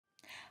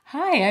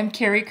Hi, I'm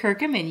Kerry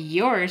Kirkham, and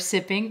you're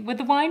sipping with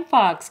the Wine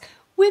Fox.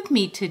 With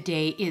me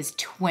today is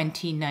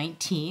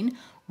 2019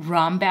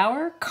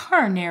 Rombauer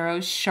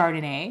Carneros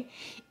Chardonnay.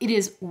 It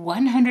is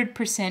 100%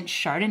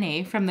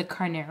 Chardonnay from the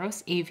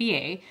Carneros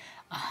AVA,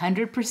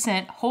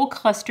 100% whole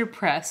cluster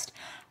pressed,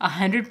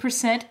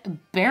 100%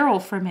 barrel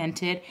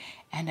fermented,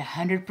 and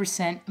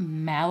 100%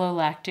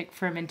 malolactic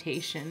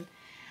fermentation.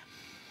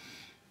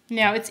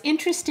 Now, it's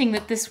interesting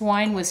that this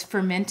wine was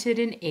fermented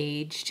and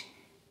aged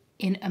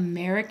in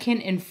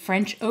American and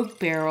French oak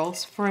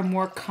barrels for a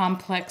more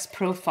complex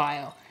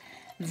profile.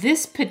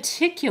 This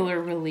particular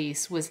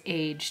release was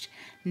aged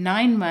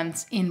 9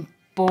 months in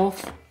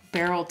both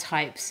barrel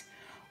types,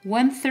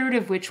 1/3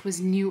 of which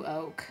was new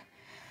oak.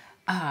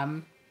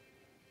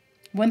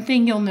 One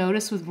thing you'll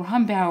notice with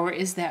Rombauer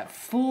is that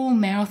full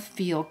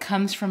mouthfeel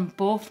comes from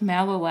both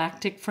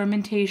malolactic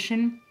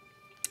fermentation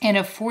and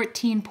a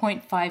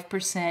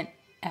 14.5%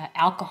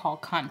 alcohol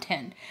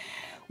content,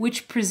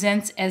 which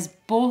presents as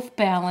both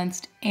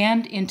balanced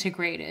and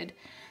integrated.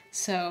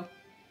 So,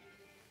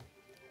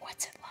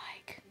 what's it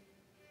like?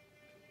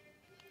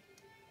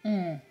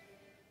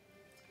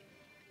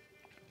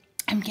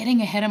 I'm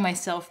getting ahead of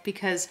myself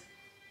because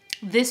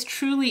this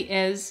truly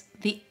is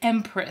the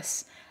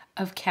empress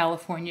of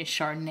California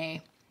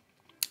Chardonnay.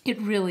 It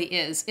really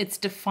is. It's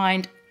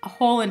defined a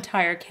whole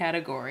entire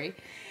category.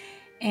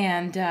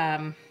 And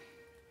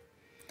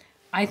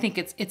I think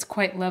it's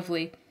quite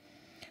lovely.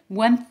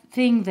 One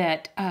thing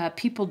that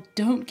people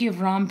don't give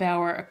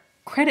Rombauer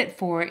credit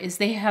for is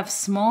they have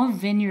small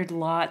vineyard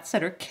lots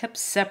that are kept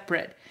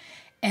separate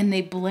and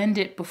they blend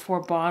it before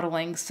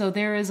bottling. So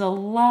there is a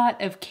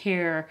lot of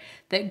care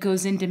that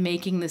goes into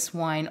making this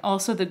wine.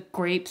 Also, the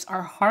grapes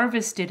are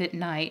harvested at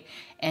night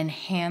and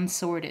hand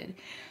sorted,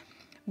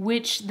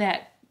 which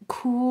that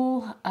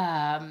cool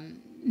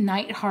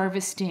night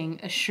harvesting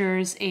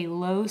assures a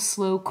low,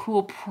 slow,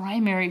 cool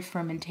primary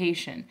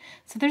fermentation.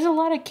 So there's a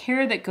lot of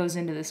care that goes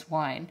into this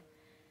wine.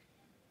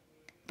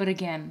 But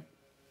again,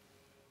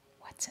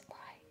 what's it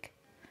like?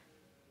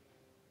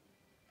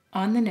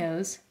 On the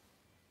nose,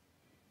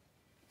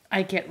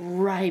 I get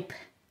ripe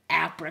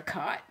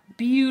apricot.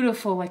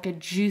 Beautiful, like a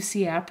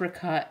juicy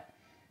apricot.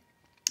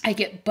 I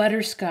get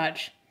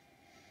butterscotch.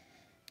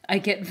 I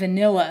get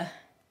vanilla.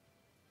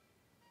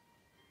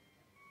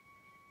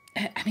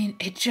 I mean,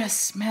 it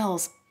just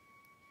smells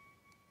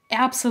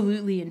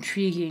absolutely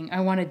intriguing.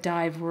 I want to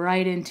dive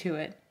right into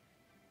it.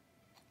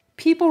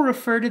 People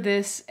refer to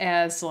this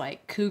as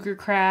like cougar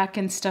crack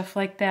and stuff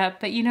like that,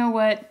 but you know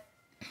what?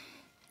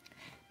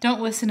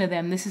 Don't listen to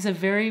them. This is a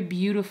very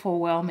beautiful,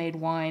 well-made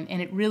wine,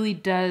 and it really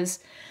does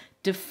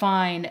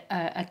define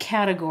a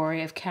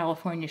category of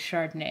California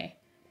Chardonnay.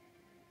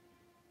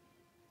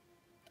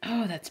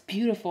 Oh, that's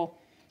beautiful.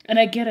 And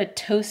I get a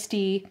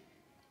toasty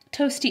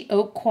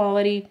oak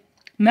quality.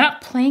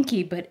 Not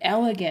planky, but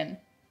elegant.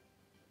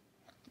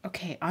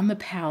 Okay, on the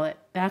palate,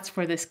 that's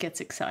where this gets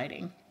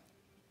exciting.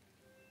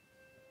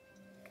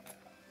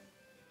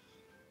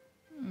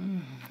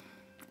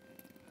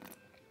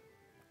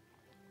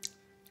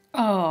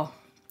 Oh,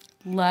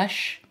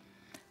 lush,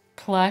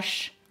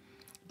 plush,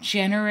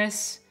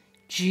 generous,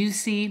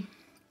 juicy.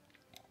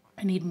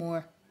 I need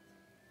more.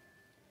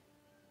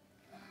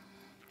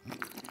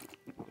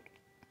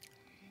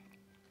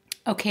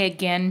 Okay,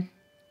 again,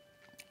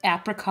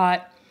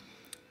 apricot.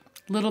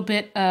 Little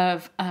bit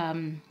of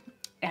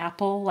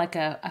apple, like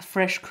a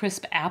fresh,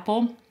 crisp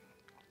apple.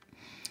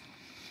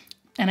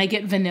 And I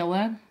get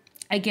vanilla.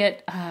 I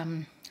get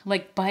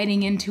like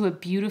biting into a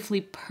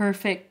beautifully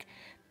perfect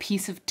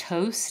piece of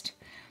toast.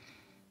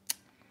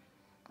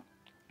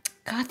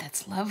 God,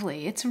 that's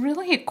lovely. It's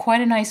really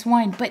quite a nice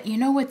wine. But you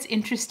know what's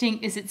interesting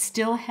is it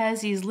still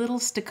has these little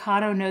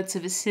staccato notes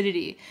of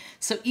acidity.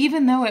 So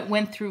even though it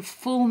went through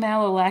full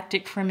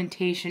malolactic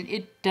fermentation,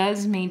 it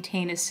does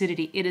maintain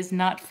acidity. It is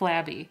not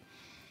flabby.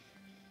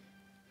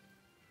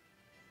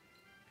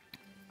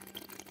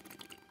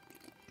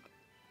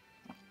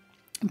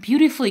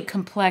 Beautifully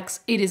complex.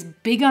 It is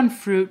big on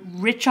fruit,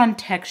 rich on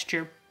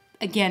texture.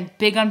 Again,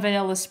 big on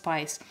vanilla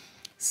spice.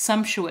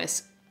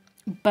 Sumptuous,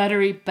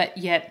 buttery, but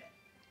yet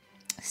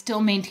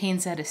still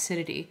maintains that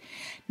acidity.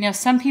 Now,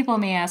 some people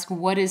may ask,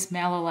 what is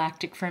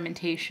malolactic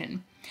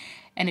fermentation?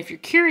 And if you're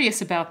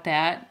curious about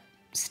that,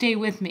 stay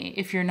with me.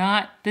 If you're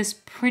not, this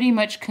pretty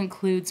much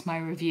concludes my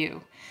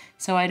review.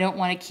 So I don't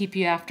want to keep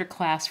you after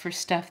class for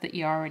stuff that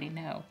you already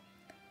know.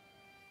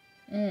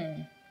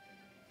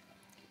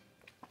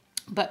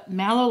 But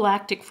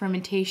malolactic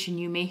fermentation,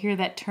 you may hear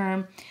that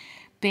term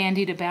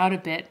bandied about a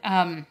bit.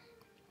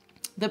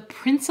 The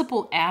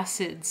principal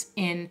acids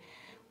in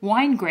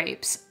wine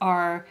grapes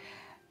are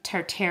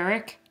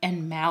tartaric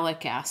and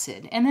malic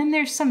acid. And then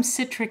there's some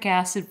citric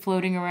acid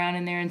floating around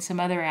in there and some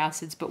other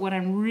acids. But what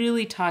I'm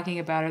really talking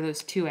about are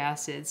those two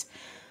acids.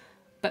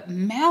 But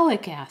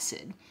malic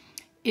acid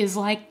is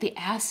like the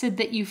acid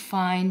that you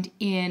find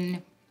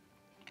in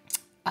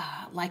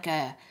like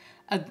a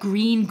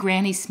green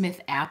Granny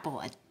Smith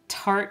apple, a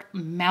tart,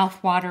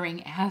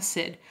 mouth-watering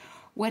acid.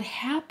 What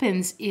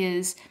happens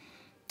is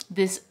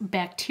this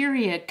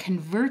bacteria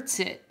converts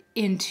it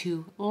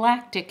into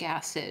lactic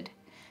acid.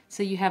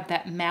 So you have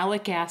that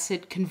malic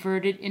acid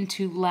converted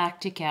into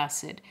lactic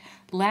acid.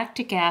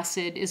 Lactic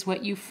acid is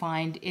what you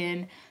find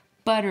in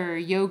butter,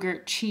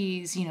 yogurt,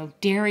 cheese,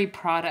 dairy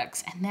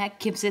products, and that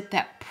gives it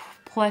that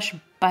plush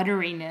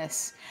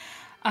butteriness.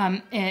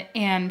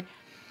 And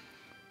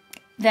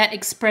that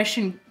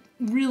expression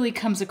really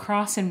comes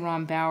across in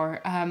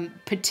Rombauer,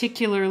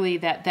 particularly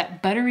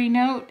that buttery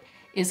note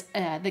is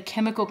the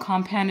chemical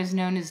compound is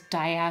known as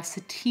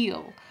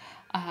diacetyl.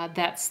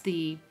 That's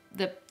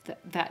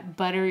that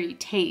buttery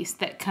taste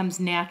that comes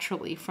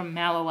naturally from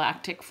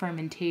malolactic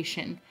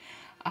fermentation.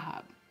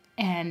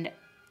 And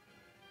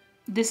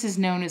this is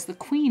known as the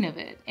queen of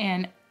it.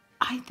 And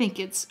I think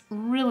it's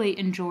really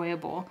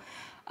enjoyable.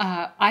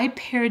 I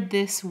paired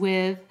this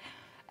with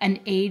an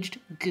aged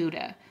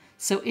Gouda.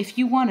 So if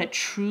you want a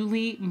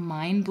truly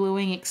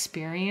mind-blowing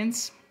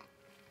experience,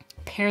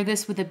 pair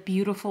this with a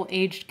beautiful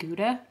aged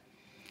Gouda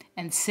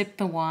and sip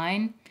the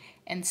wine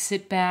and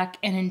sit back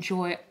and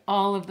enjoy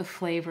all of the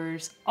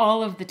flavors,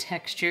 all of the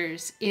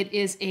textures. It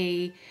is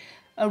a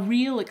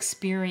real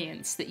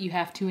experience that you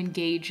have to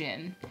engage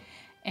in.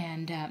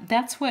 And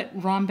that's what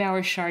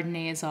Rombauer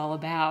Chardonnay is all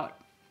about.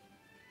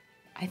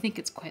 I think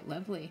it's quite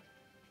lovely.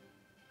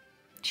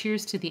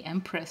 Cheers to the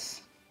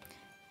Empress.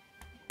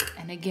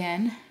 And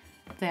again,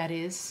 that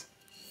is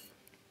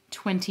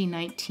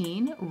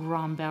 2019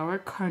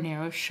 Rombauer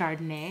Carneros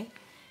Chardonnay.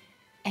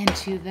 And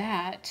to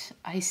that,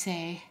 I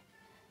say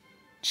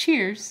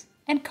cheers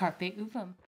and carpe uvum.